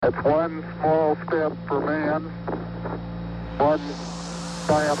That's one small step for man, one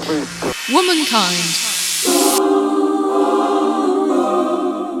giant leap for Womankind.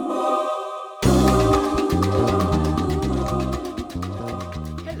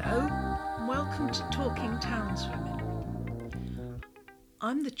 Hello, and welcome to Talking Townswomen.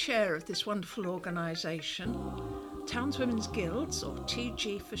 I'm the chair of this wonderful organisation. Townswomen's Guilds, or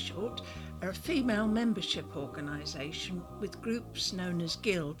TG for short, are a female membership organisation with groups known as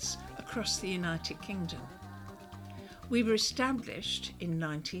guilds across the United Kingdom. We were established in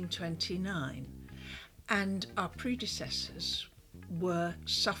 1929, and our predecessors were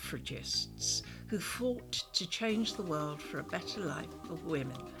suffragists who fought to change the world for a better life for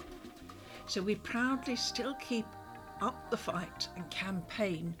women. So we proudly still keep up the fight and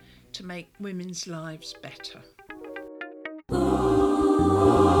campaign to make women's lives better.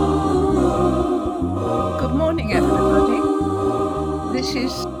 Good morning, everybody. This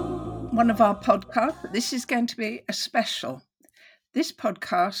is one of our podcasts, but this is going to be a special. This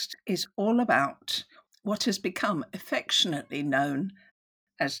podcast is all about what has become affectionately known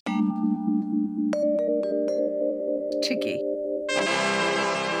as Tiggy.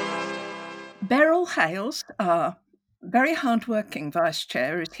 Beryl Hales, our very hardworking vice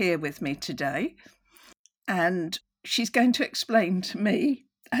chair, is here with me today, and she's going to explain to me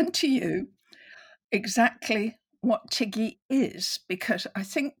and to you exactly what Tiggy is, because I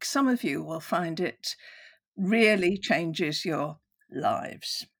think some of you will find it really changes your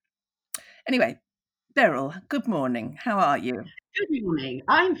lives. Anyway, Beryl, good morning. How are you? Good morning.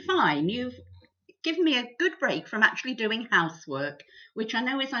 I'm fine. You've given me a good break from actually doing housework, which I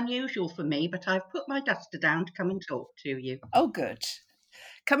know is unusual for me, but I've put my duster down to come and talk to you. Oh, good.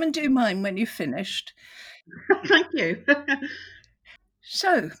 Come and do mine when you've finished. Thank you.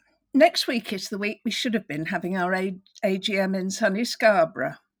 So, next week is the week we should have been having our AGM in sunny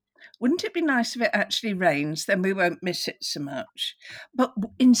Scarborough. Wouldn't it be nice if it actually rains? Then we won't miss it so much. But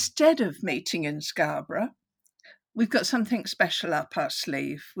instead of meeting in Scarborough, we've got something special up our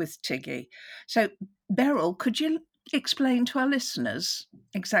sleeve with Tiggy. So, Beryl, could you explain to our listeners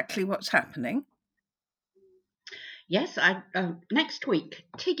exactly what's happening? Yes, next week,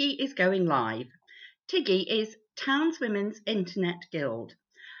 Tiggy is going live. Tiggy is Townswomen's Internet Guild,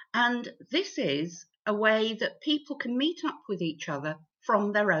 and this is a way that people can meet up with each other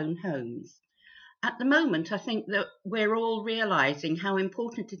from their own homes. At the moment, I think that we're all realising how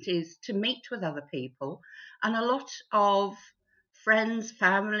important it is to meet with other people, and a lot of friends,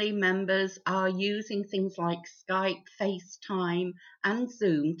 family members are using things like Skype, FaceTime, and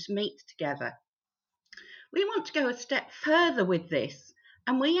Zoom to meet together. We want to go a step further with this,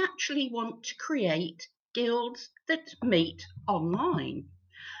 and we actually want to create guilds that meet online.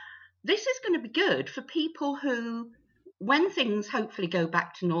 This is going to be good for people who, when things hopefully go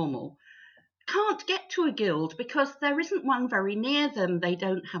back to normal, can't get to a guild because there isn't one very near them. They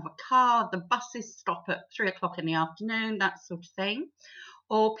don't have a car, the buses stop at 3:00 in the afternoon, that sort of thing.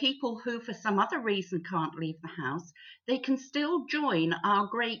 Or people who for some other reason can't leave the house, they can still join our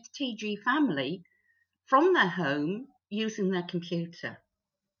great TG family from their home using their computer.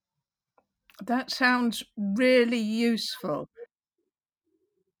 That sounds really useful.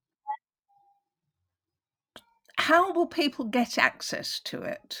 How will people get access to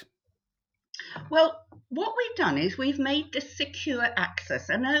it? Well, what we've done is we've made this secure access.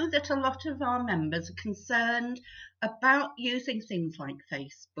 I know that a lot of our members are concerned about using things like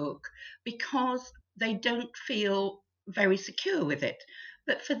Facebook because they don't feel very secure with it.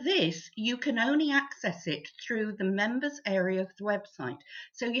 But for this, you can only access it through the members area of the website.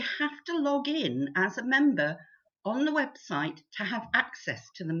 So you have to log in as a member on the website to have access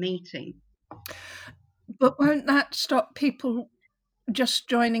to the meeting. But won't that stop people just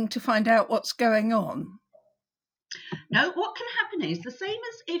joining to find out what's going on? No, what can happen is the same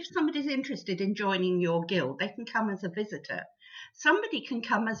as if somebody's interested in joining your guild, they can come as a visitor. Somebody can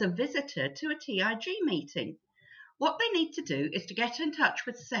come as a visitor to a TIG meeting. What they need to do is to get in touch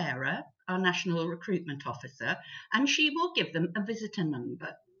with Sarah, our National Recruitment Officer, and she will give them a visitor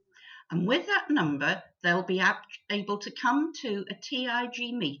number. And with that number, they'll be able to come to a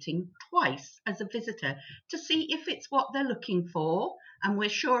TIG meeting twice as a visitor to see if it's what they're looking for, and we're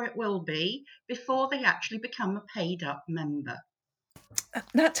sure it will be, before they actually become a paid up member.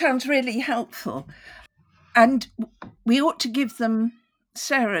 That sounds really helpful. And we ought to give them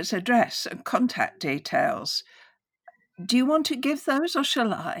Sarah's address and contact details. Do you want to give those or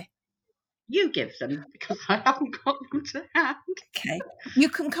shall I? You give them, because I haven't got them to hand. Okay. You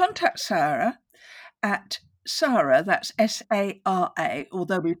can contact Sarah at Sarah, that's SARA,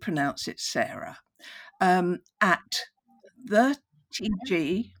 although we pronounce it Sarah, at the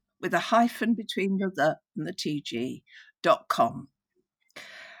TG with a hyphen between the and the TG.com.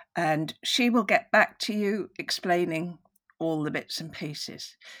 And she will get back to you explaining all the bits and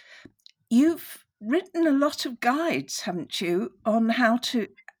pieces. You've written a lot of guides, haven't you, on how to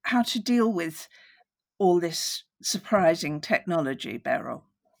deal with all this surprising technology, Beryl?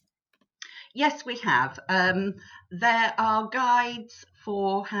 Yes, we have. There are guides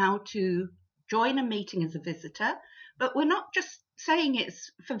for how to join a meeting as a visitor, but we're not just saying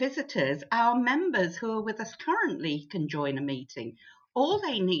it's for visitors. Our members who are with us currently can join a meeting. All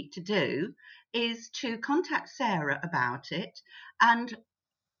they need to do is to contact Sarah about it, and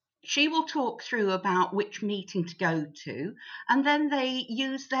she will talk through about which meeting to go to, and then they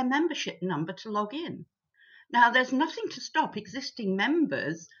use their membership number to log in. Now, there's nothing to stop existing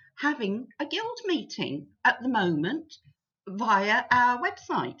members having a guild meeting at the moment via our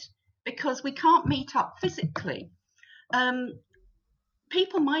website because we can't meet up physically.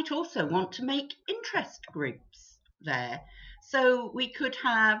 People might also want to make interest groups there. So we could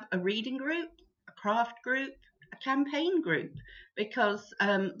have a reading group, a craft group, a campaign group, because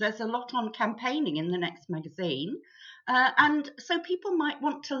there's a lot on campaigning in the next magazine. And so people might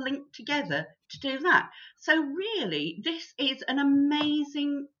want to link together to do that. So really, this is an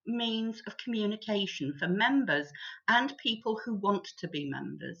amazing means of communication for members and people who want to be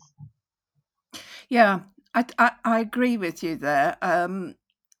members. Yeah, I agree with you there.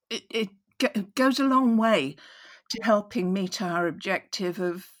 It goes a long way to helping meet our objective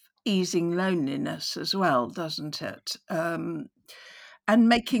of easing loneliness as well, doesn't it? And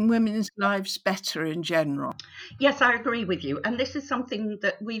making women's lives better in general. Yes, I agree with you. And this is something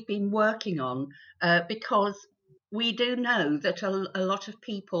that we've been working on because we do know that a lot of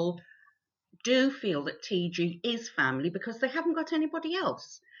people do feel that TG is family because they haven't got anybody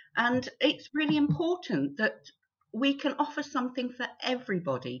else. And it's really important that we can offer something for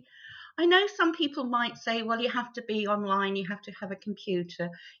everybody. I know some people might say, well, you have to be online, you have to have a computer.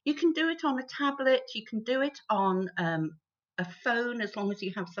 You can do it on a tablet, you can do it on a phone as long as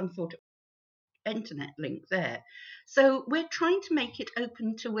you have some sort of internet link there. So we're trying to make it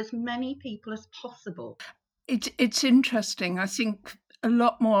open to as many people as possible. It's interesting. I think a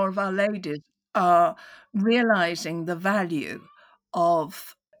lot more of our ladies are realizing the value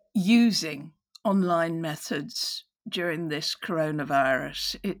of using online methods during this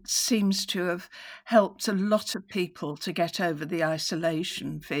coronavirus. It seems to have helped a lot of people to get over the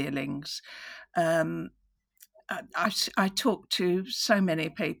isolation feelings. Um, I talk to so many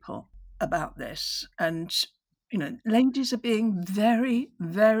people about this, and ladies are being very,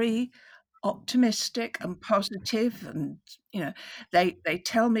 very optimistic and positive, and they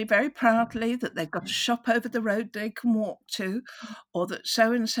tell me very proudly that they've got a shop over the road they can walk to, or that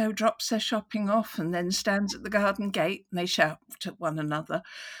so and so drops their shopping off and then stands at the garden gate and they shout at one another.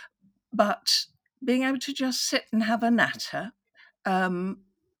 But being able to just sit and have a natter um,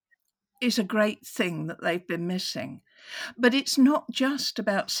 is a great thing that they've been missing. But it's not just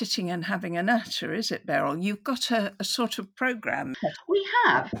about sitting and having a natter, is it, Beryl? You've got a sort of program. We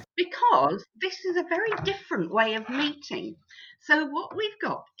have, because this is a very different way of meeting. So what we've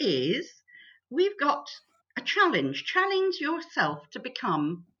got is we've got a challenge. Challenge yourself to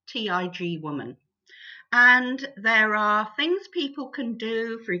become TIG woman. And there are things people can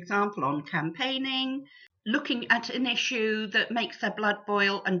do, for example, on campaigning, looking at an issue that makes their blood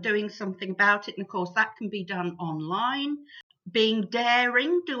boil and doing something about it. And of course, that can be done online. Being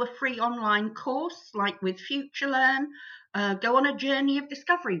daring, do a free online course like with FutureLearn. Go on a journey of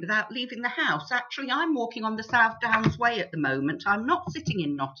discovery without leaving the house. Actually, I'm walking on the South Downs Way at the moment. I'm not sitting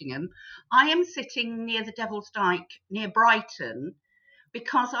in Nottingham. I am sitting near the Devil's Dyke, near Brighton,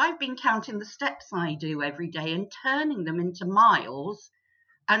 because I've been counting the steps I do every day and turning them into miles.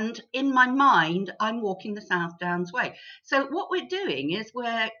 And in my mind, I'm walking the South Downs Way. So what we're doing is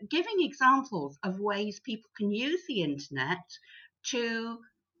we're giving examples of ways people can use the internet to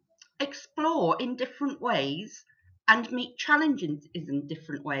explore in different ways and meet challenges in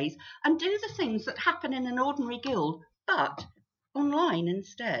different ways and do the things that happen in an ordinary guild, but online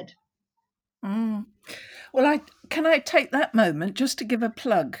instead. Mm. Well, can I take that moment just to give a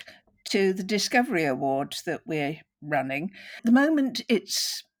plug to the Discovery Awards that we're running. At the moment,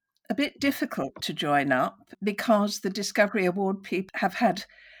 it's a bit difficult to join up because the Discovery Award people have had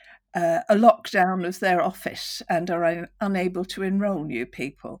a lockdown of their office and are unable to enrol new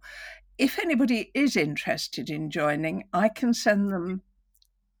people. If anybody is interested in joining, I can send them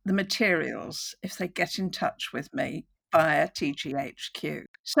the materials if they get in touch with me via TGHQ.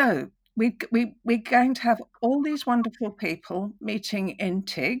 So we're going to have all these wonderful people meeting in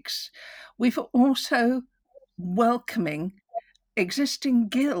TIGS. We've also welcoming existing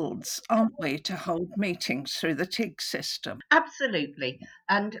guilds, aren't we, to hold meetings through the TIG system? Absolutely.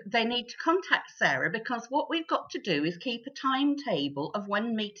 And they need to contact Sarah, because what we've got to do is keep a timetable of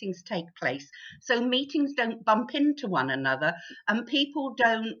when meetings take place, so meetings don't bump into one another and people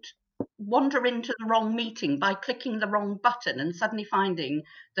don't wander into the wrong meeting by clicking the wrong button and suddenly finding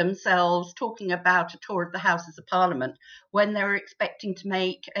themselves talking about a tour of the Houses of Parliament when they're expecting to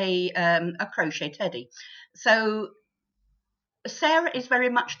make a crochet teddy. So Sarah is very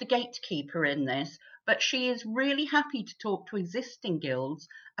much the gatekeeper in this, but she is really happy to talk to existing guilds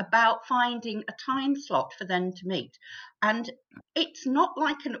about finding a time slot for them to meet. And it's not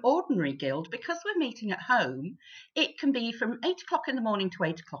like an ordinary guild, because we're meeting at home. It can be from 8 o'clock in the morning to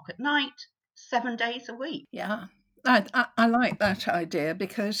 8 o'clock at night, 7 days a week. Yeah, I like that idea,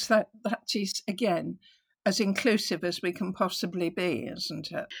 because that is, again, as inclusive as we can possibly be,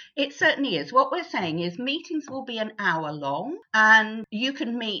 isn't it? It certainly is. What we're saying is meetings will be an hour long, and you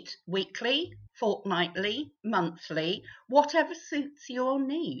can meet weekly, fortnightly, monthly, whatever suits your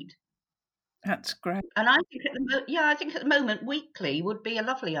need. That's great. And I think I think at the moment weekly would be a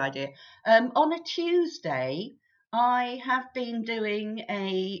lovely idea. On a Tuesday, I have been doing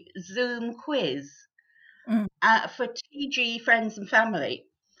a Zoom quiz Mm. for TG friends and family,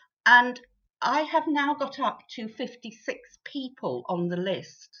 and I have now got up to 56 people on the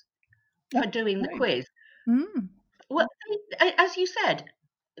list for That's doing the great. quiz. Mm. Well, as you said,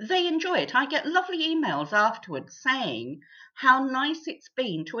 they enjoy it. I get lovely emails afterwards saying how nice it's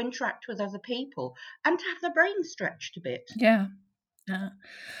been to interact with other people and to have their brains stretched a bit. Yeah.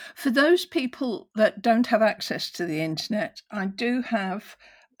 For those people that don't have access to the internet, I do have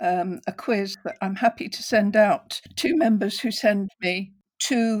a quiz that I'm happy to send out to members who send me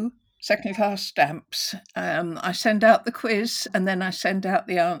 2 second-class stamps. I send out the quiz, and then I send out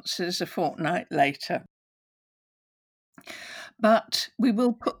the answers a fortnight later. But we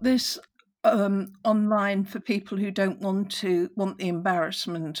will put this online for people who don't want the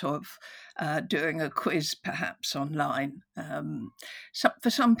embarrassment of doing a quiz perhaps online. For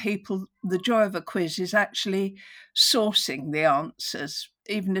some people, the joy of a quiz is actually sourcing the answers,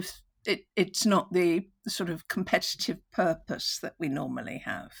 even if it's not the sort of competitive purpose that we normally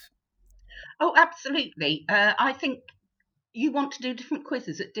have. Oh, absolutely. I think you want to do different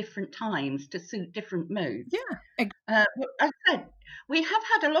quizzes at different times to suit different moods. Yeah. As I said, we have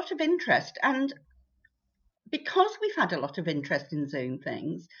had a lot of interest, and because we've had a lot of interest in Zoom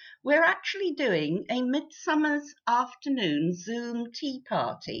things, we're actually doing a Midsummer's Afternoon Zoom tea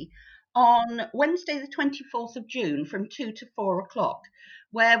party on Wednesday, the 24th of June from 2 to 4 o'clock,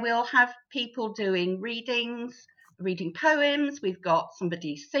 where we'll have people doing readings, reading poems. We've got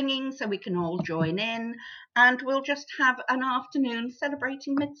somebody singing so we can all join in, and we'll just have an afternoon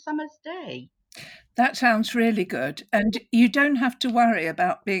celebrating Midsummer's Day. That sounds really good. And you don't have to worry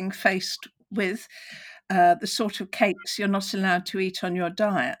about being faced with the sort of cakes you're not allowed to eat on your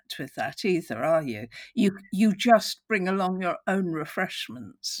diet with that either, are you? You just bring along your own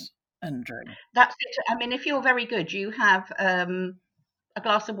refreshments and drink. That's it. I mean, if you're very good, you have a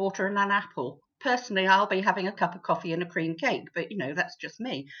glass of water and an apple. Personally, I'll be having a cup of coffee and a cream cake, but that's just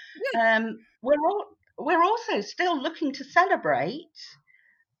me. We're also still looking to celebrate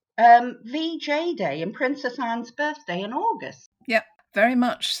VJ Day and Princess Anne's birthday in August. Yep, very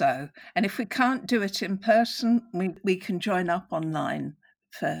much so. And if we can't do it in person, we can join up online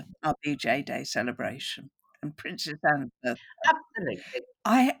for our BJ Day celebration and Princess Anne's birthday. Absolutely.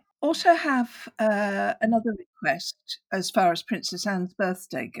 I also have another request as far as Princess Anne's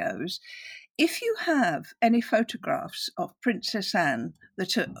birthday goes. If you have any photographs of Princess Anne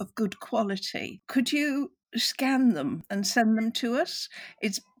that are of good quality, could you scan them and send them to us?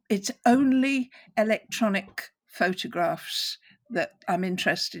 It's only electronic photographs that I'm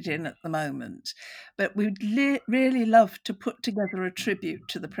interested in at the moment, but we'd really love to put together a tribute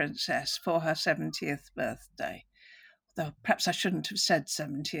to the princess for her 70th birthday. Though perhaps I shouldn't have said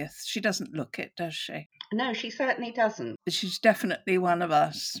 70th. She doesn't look it, does she? No, she certainly doesn't. But she's definitely one of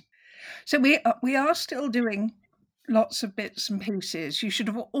us. So we are still doing lots of bits and pieces. You should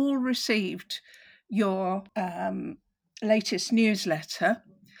have all received your latest newsletter,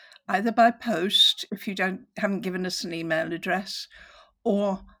 either by post, if you haven't given us an email address,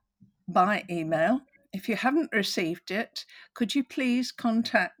 or by email. If you haven't received it, could you please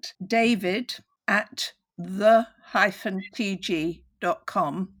contact David at the-tg.com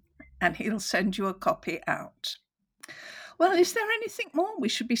and he'll send you a copy out. Well, is there anything more we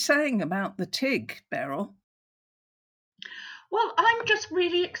should be saying about the TIG, Beryl? Well, I'm just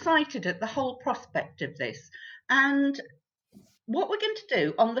really excited at the whole prospect of this. And what we're going to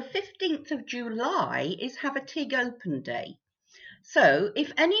do on the 15th of July is have a TIG Open Day. So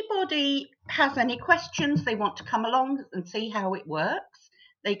if anybody has any questions, they want to come along and see how it works,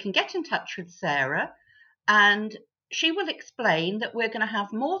 they can get in touch with Sarah, and she will explain that we're going to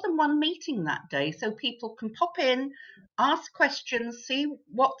have more than one meeting that day, so people can pop in, ask questions, see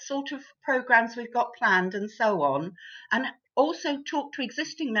what sort of programs we've got planned and so on, and also talk to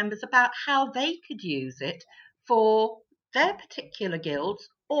existing members about how they could use it for their particular guilds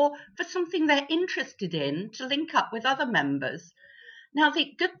or for something they're interested in to link up with other members. Now,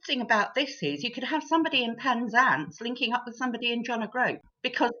 the good thing about this is you could have somebody in Penzance linking up with somebody in John O'Groat,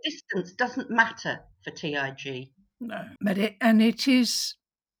 because distance doesn't matter for TIG. No, but it is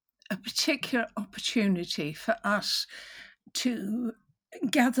a particular opportunity for us to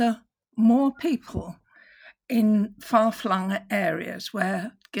gather more people in far-flung areas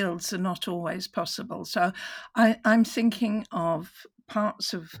where guilds are not always possible. So I'm thinking of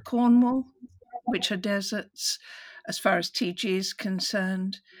parts of Cornwall, which are deserts as far as TG is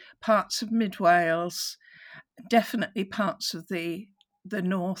concerned, parts of Mid Wales, definitely parts of the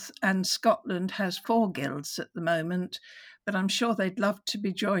north, and Scotland has 4 guilds at the moment, but I'm sure they'd love to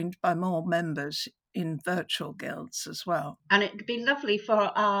be joined by more members in virtual guilds as well. And it'd be lovely for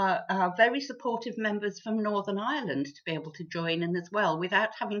our very supportive members from Northern Ireland to be able to join in as well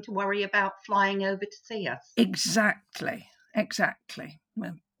without having to worry about flying over to see us. Exactly.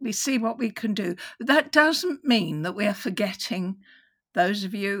 Well, we see what we can do. That doesn't mean that we are forgetting those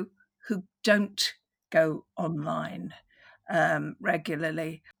of you who don't go online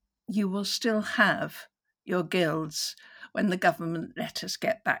regularly. You will still have your guilds when the government let us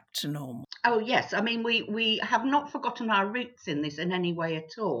get back to normal. Oh, yes. I mean, we have not forgotten our roots in this in any way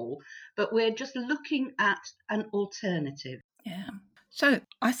at all, but we're just looking at an alternative. Yeah. So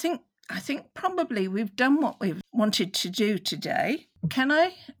I think probably we've done what we've wanted to do today. Can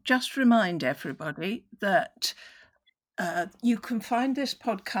I just remind everybody that you can find this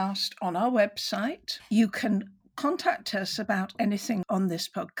podcast on our website. You can contact us about anything on this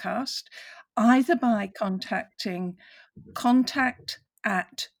podcast, either by contacting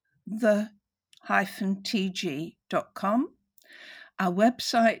contact@the-tg.com. Our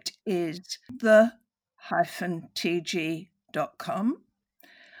website is the-tg.com,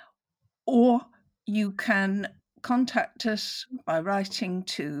 or you can contact us by writing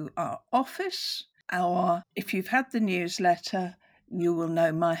to our office, or if you've had the newsletter, you will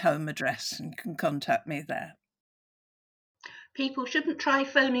know my home address and can contact me there. People shouldn't try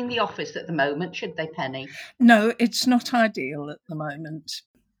phoning the office at the moment, should they, Penny? No, it's not ideal at the moment.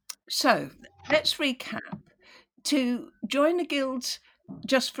 So let's recap. To join a guild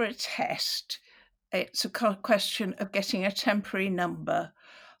just for a test, it's a question of getting a temporary number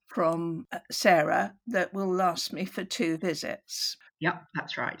from Sarah that will last me for 2 visits. Yep,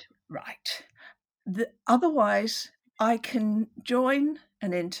 that's right. Right. Otherwise, I can join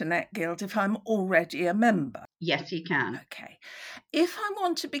an internet guild if I'm already a member. Yes, you can. Okay. If I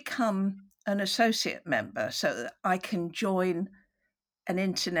want to become an associate member so that I can join an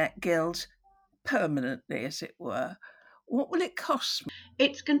internet guild permanently, as it were, what will it cost me?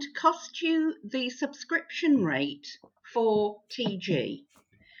 It's going to cost you the subscription rate for TG,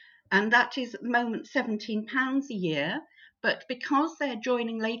 and that is at the moment £17 a year. But because they're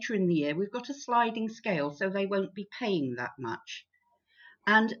joining later in the year, we've got a sliding scale, so they won't be paying that much.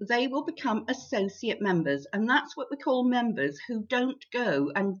 And they will become associate members. And that's what we call members who don't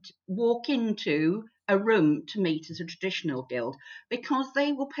go and walk into a room to meet as a traditional guild, because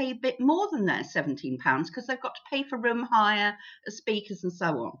they will pay a bit more than their £17 because they've got to pay for room hire, speakers and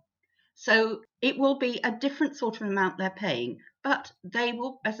so on. So it will be a different sort of amount they're paying, but they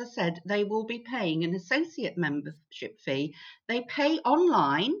will, as I said, they will be paying an associate membership fee. They pay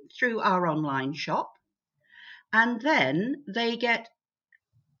online through our online shop, and then they get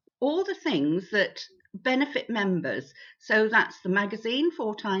all the things that benefit members. So that's the magazine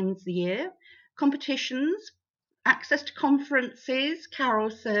 4 times a year, competitions, access to conferences, carol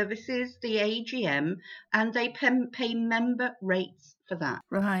services, the AGM, and they pay member rates for that.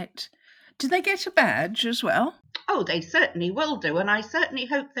 Right. Do they get a badge as well? Oh, they certainly will do, and I certainly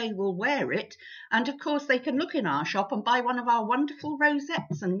hope they will wear it. And of course, they can look in our shop and buy one of our wonderful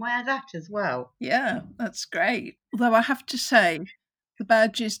rosettes and wear that as well. Yeah, that's great. Although I have to say, the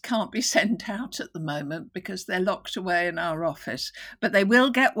badges can't be sent out at the moment because they're locked away in our office, but they will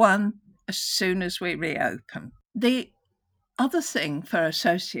get one as soon as we reopen. The other thing for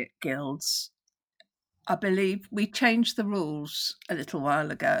associate guilds, I believe we changed the rules a little while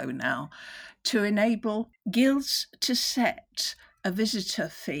ago now to enable guilds to set a visitor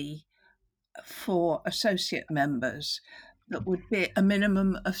fee for associate members. that would be a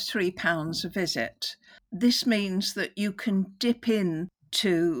minimum of £3 a visit. This means that you can dip in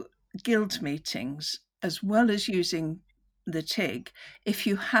to guild meetings as well as using the TIG if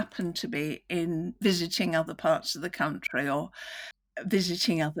you happen to be visiting other parts of the country or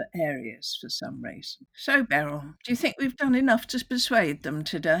visiting other areas for some reason. So, Beryl, do you think we've done enough to persuade them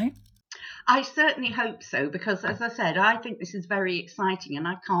today? I certainly hope so, because as I said, I think this is very exciting and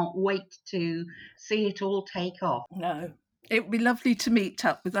I can't wait to see it all take off. No. It would be lovely to meet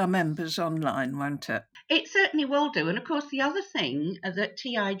up with our members online, won't it? It certainly will do. And of course, the other thing that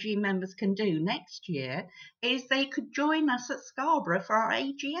TIG members can do next year is they could join us at Scarborough for our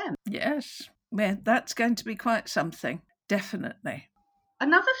AGM. Yes, well, that's going to be quite something, definitely.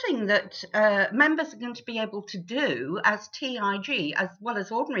 Another thing that members are going to be able to do as TIG, as well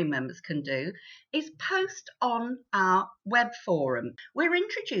as ordinary members can do, is post on our web forum. We're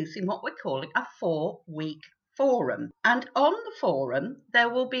introducing what we're calling a 4-week forum. And on the forum, there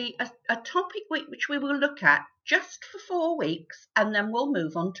will be a topic which we will look at just for 4 weeks, and then we'll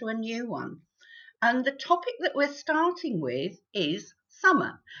move on to a new one. And the topic that we're starting with is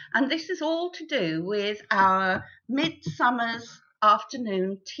summer. And this is all to do with our midsummer's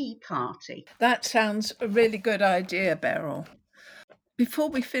afternoon tea party. That sounds a really good idea, Beryl. Before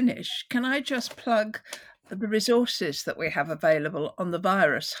we finish, can I just plug the resources that we have available on the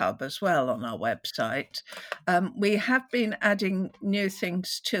Virus Hub as well on our website? We have been adding new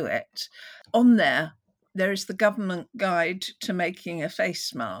things to it. On there is the government guide to making a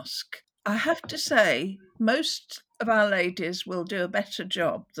face mask. I have to say, most of our ladies will do a better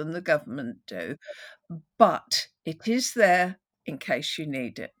job than the government do, but it is there in case you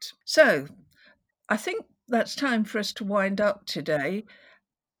need it. So I think that's time for us to wind up today.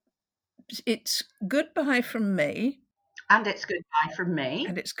 It's goodbye from me. And it's goodbye from me.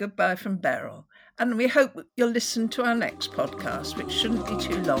 And it's goodbye from Beryl. And we hope you'll listen to our next podcast, which shouldn't be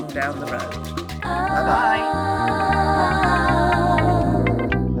too long down the road. Bye-bye.